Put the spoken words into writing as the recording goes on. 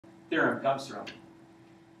theorem comes from.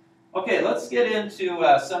 Okay, let's get into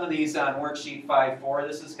some of these on worksheet 5.4.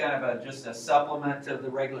 This is kind of just a supplement to the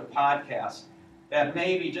regular podcast that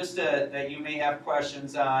maybe just that you may have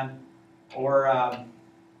questions on, or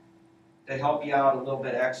to help you out a little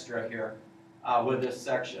bit extra here with this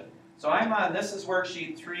section. So I'm on, this is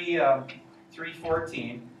worksheet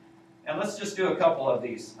 3.14, and let's just do a couple of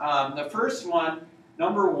these. The first one,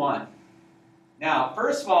 number 1. Now,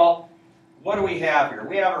 first of all, what do we have here?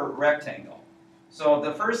 We have a rectangle. So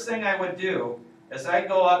the first thing I would do is I'd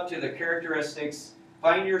go up to the characteristics,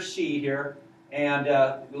 find your sheet here, and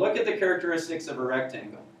look at the characteristics of a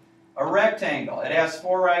rectangle. A rectangle, it has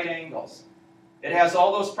 4 right angles. It has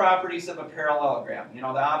all those properties of a parallelogram. You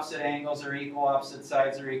know, the opposite angles are equal, opposite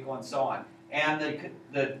sides are equal, and so on. And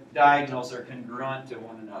the diagonals are congruent to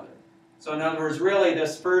one another. So in other words, really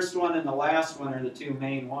this first one and the last one are the 2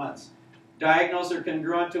 main ones. Diagonals are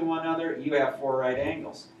congruent to one another, you have 4 right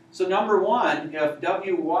angles. So number 1, if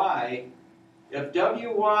WY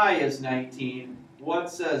is 19,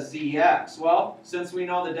 what's ZX? Well, since we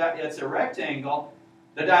know that it's a rectangle,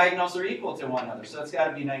 the diagonals are equal to one another, so it's got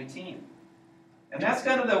to be 19. And that's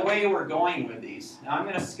kind of the way we're going with these. Now I'm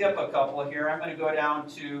going to skip a couple here. I'm going to go down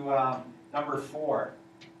to number 4.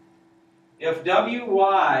 If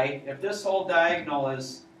WY, if this whole diagonal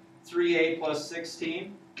is 3a plus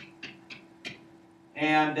 16,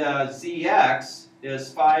 and ZX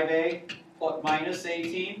is 5a minus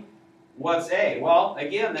 18, what's A? Well,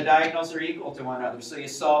 again, the diagonals are equal to one another, so you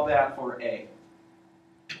solve that for A.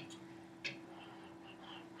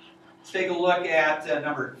 Let's take a look at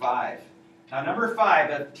number 5. Now, number 5,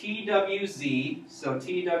 if TWZ, so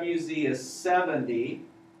TWZ is 70,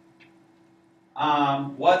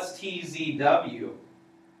 what's TZW?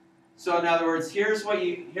 So, in other words, here's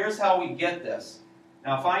how we get this.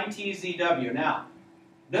 Now, find TZW. Now,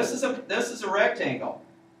 this is a rectangle,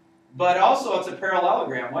 but also it's a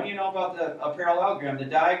parallelogram. What do you know about a parallelogram? The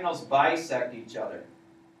diagonals bisect each other.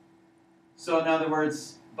 So in other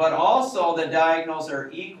words, but also the diagonals are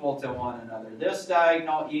equal to one another. This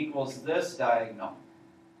diagonal equals this diagonal,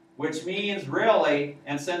 which means really,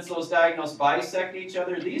 and since those diagonals bisect each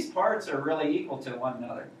other, these parts are really equal to one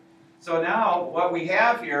another. So now what we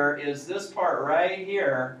have here is this part right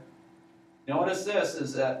here. Notice this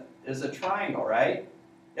is a triangle, right?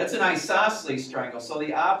 It's an isosceles triangle. So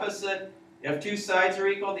the opposite, if 2 sides are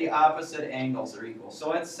equal, the opposite angles are equal.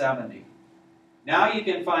 So it's 70. Now you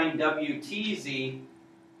can find WTZ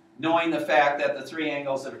knowing the fact that the 3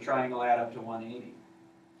 angles of a triangle add up to 180.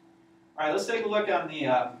 All right, let's take a look on the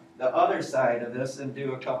other side of this and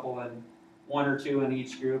do a couple in 1 or 2 in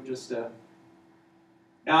each group. Just to...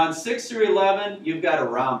 Now in 6 through 11, you've got a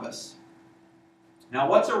rhombus. Now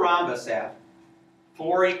what's a rhombus have?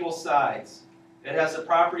 4 equal sides. It has the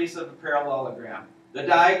properties of a parallelogram. The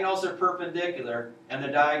diagonals are perpendicular, and the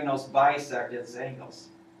diagonals bisect its angles.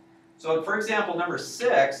 So, for example, number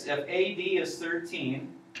 6, if AD is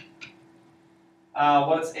 13,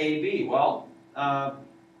 what's AB? Well,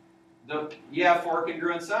 you have 4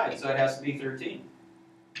 congruent sides, so it has to be 13.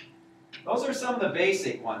 Those are some of the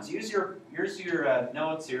basic ones. Use your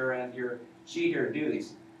notes here and your sheet here to do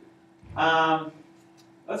these.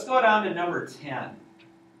 Let's go down to number 10.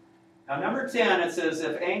 Now, number 10, it says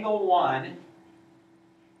if angle 1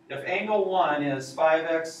 is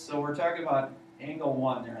 5x, so we're talking about angle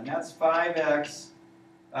 1 there, and that's 5x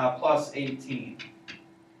plus 18.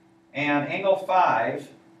 And angle 5,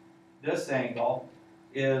 this angle,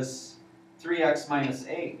 is 3x minus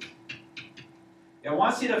 8. It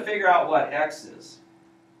wants you to figure out what x is.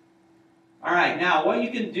 All right, now what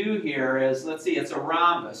you can do here is, let's see, it's a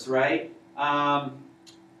rhombus, right?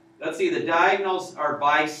 Let's see, the diagonals are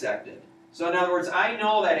bisected. So in other words, I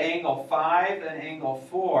know that angle 5 and angle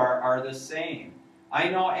 4 are the same. I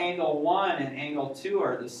know angle 1 and angle 2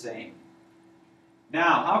 are the same.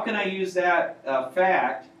 Now, how can I use that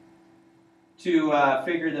fact to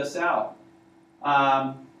figure this out?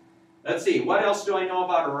 Let's see, what else do I know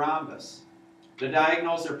about a rhombus? The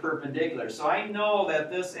diagonals are perpendicular. So I know that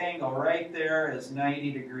this angle right there is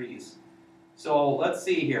 90 degrees. So let's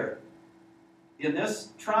see here. In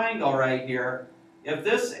this triangle right here, if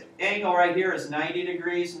this angle right here is 90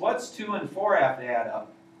 degrees, what's 2 and 4 have to add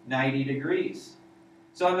up? 90 degrees.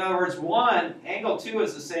 So in other words, angle 2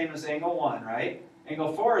 is the same as angle 1, right?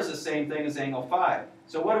 Angle 4 is the same thing as angle 5.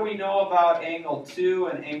 So what do we know about angle 2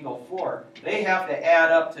 and angle 4? They have to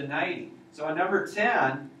add up to 90. So in number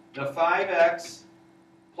 10, the 5x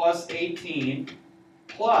plus 18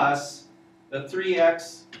 plus the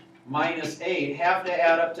 3x minus 8 have to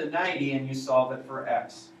add up to 90, and you solve it for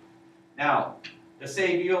x. Now, to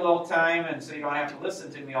save you a little time and so you don't have to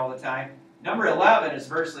listen to me all the time, Number 11 is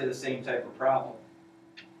virtually the same type of problem.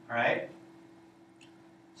 All right?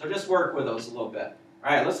 So just work with those a little bit.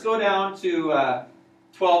 All right, let's go down to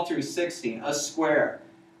 12 through 16, a square.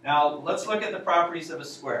 Now, let's look at the properties of a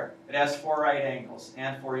square. It has 4 right angles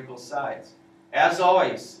and 4 equal sides. As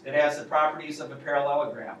always, it has the properties of a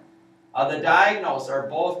parallelogram. The diagonals are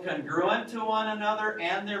both congruent to one another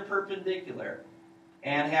and they're perpendicular,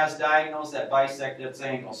 and has diagonals that bisect its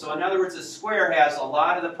angles. So in other words, a square has a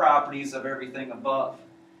lot of the properties of everything above.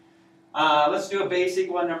 Let's do a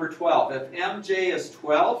basic one, number 12. If MJ is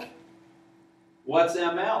 12, what's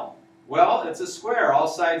ML? Well, it's a square. All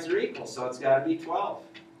sides are equal, so it's got to be 12.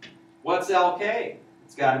 What's LK?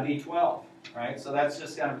 It's got to be 12. Right? So that's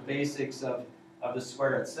just kind of basics of the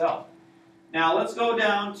square itself. Now let's go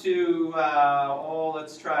down to,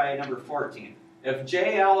 let's try number 14. If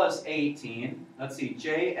JL is 18, let's see,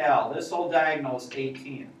 JL, this whole diagonal is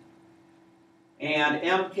 18. And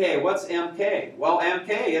MK, what's MK? Well, MK,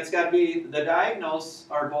 it's got to be, the diagonals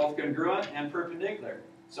are both congruent and perpendicular.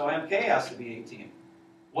 So MK has to be 18.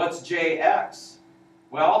 What's JX?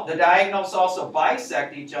 Well, the diagonals also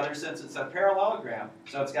bisect each other since it's a parallelogram,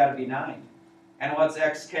 so it's got to be 9. And what's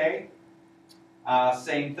XK?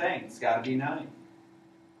 Same thing, it's got to be 9.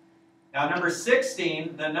 Now number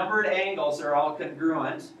 16, the numbered angles are all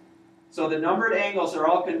congruent. So the numbered angles are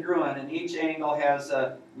all congruent, and each angle has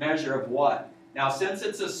a measure of what? Now since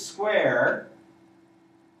it's a square,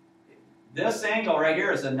 this angle right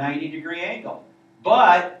here is a 90-degree angle.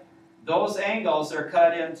 But those angles are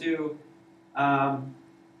cut into,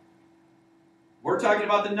 we're talking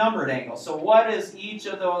about the numbered angles. So what is each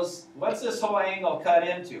of those, what's this whole angle cut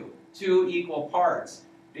into? 2 equal parts,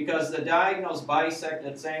 because the diagonals bisect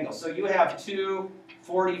its angles. So you have 2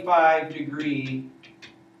 45-degree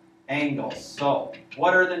angles. So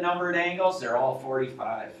what are the numbered angles? They're all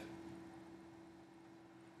 45.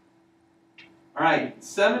 All right,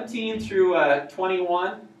 17 through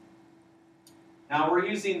 21. Now we're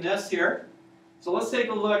using this here. So let's take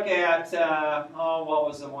a look at, what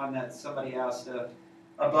was the one that somebody asked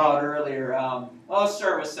about earlier? Let's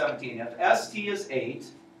start with 17. If ST is 8,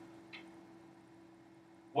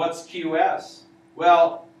 what's QS?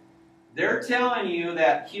 Well, they're telling you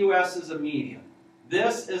that QS is a median.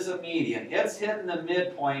 This is a median. It's hitting the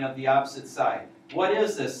midpoint of the opposite side. What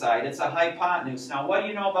is this side? It's a hypotenuse. Now, what do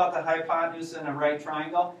you know about the hypotenuse in a right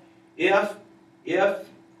triangle? If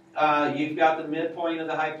you've got the midpoint of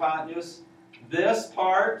the hypotenuse, this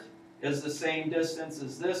part is the same distance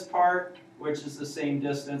as this part, which is the same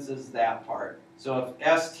distance as that part. So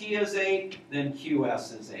if ST is 8, then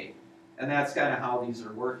QS is 8. And that's kind of how these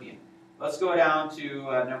are working. Let's go down to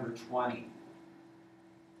number 20.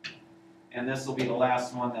 And this will be the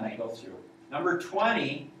last one that I go through. Number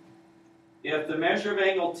 20, if the measure of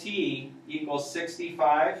angle T equals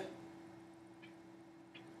 65,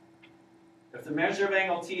 if the measure of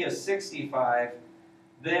angle T is 65,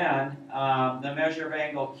 then the measure of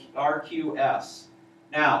angle RQS.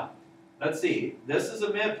 Now, let's see. This is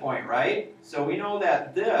a midpoint, right? So we know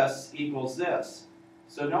that this equals this.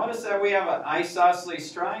 So notice that we have an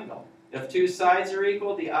isosceles triangle. If 2 sides are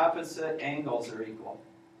equal, the opposite angles are equal.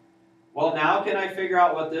 Well, now can I figure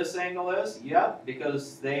out what this angle is? Yep,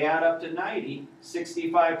 because they add up to 90.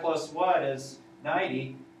 65 plus what is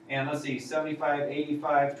 90? And let's see, 75,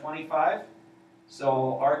 85, 25.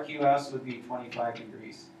 So RQS would be 25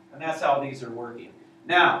 degrees. And that's how these are working.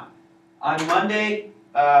 Now, on Monday,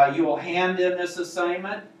 you will hand in this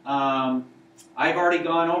assignment. I've already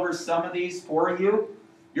gone over some of these for you.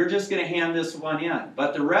 You're just going to hand this one in.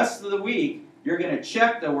 But the rest of the week, you're going to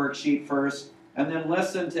check the worksheet first and then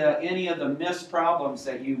listen to any of the missed problems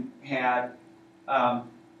that you had on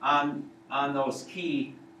those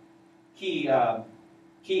key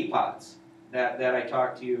pods that I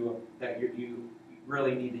talked to you that you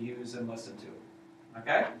really need to use and listen to.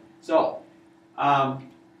 Okay? So,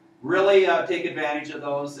 really take advantage of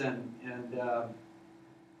those and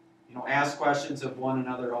ask questions of one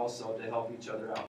another also to help each other out.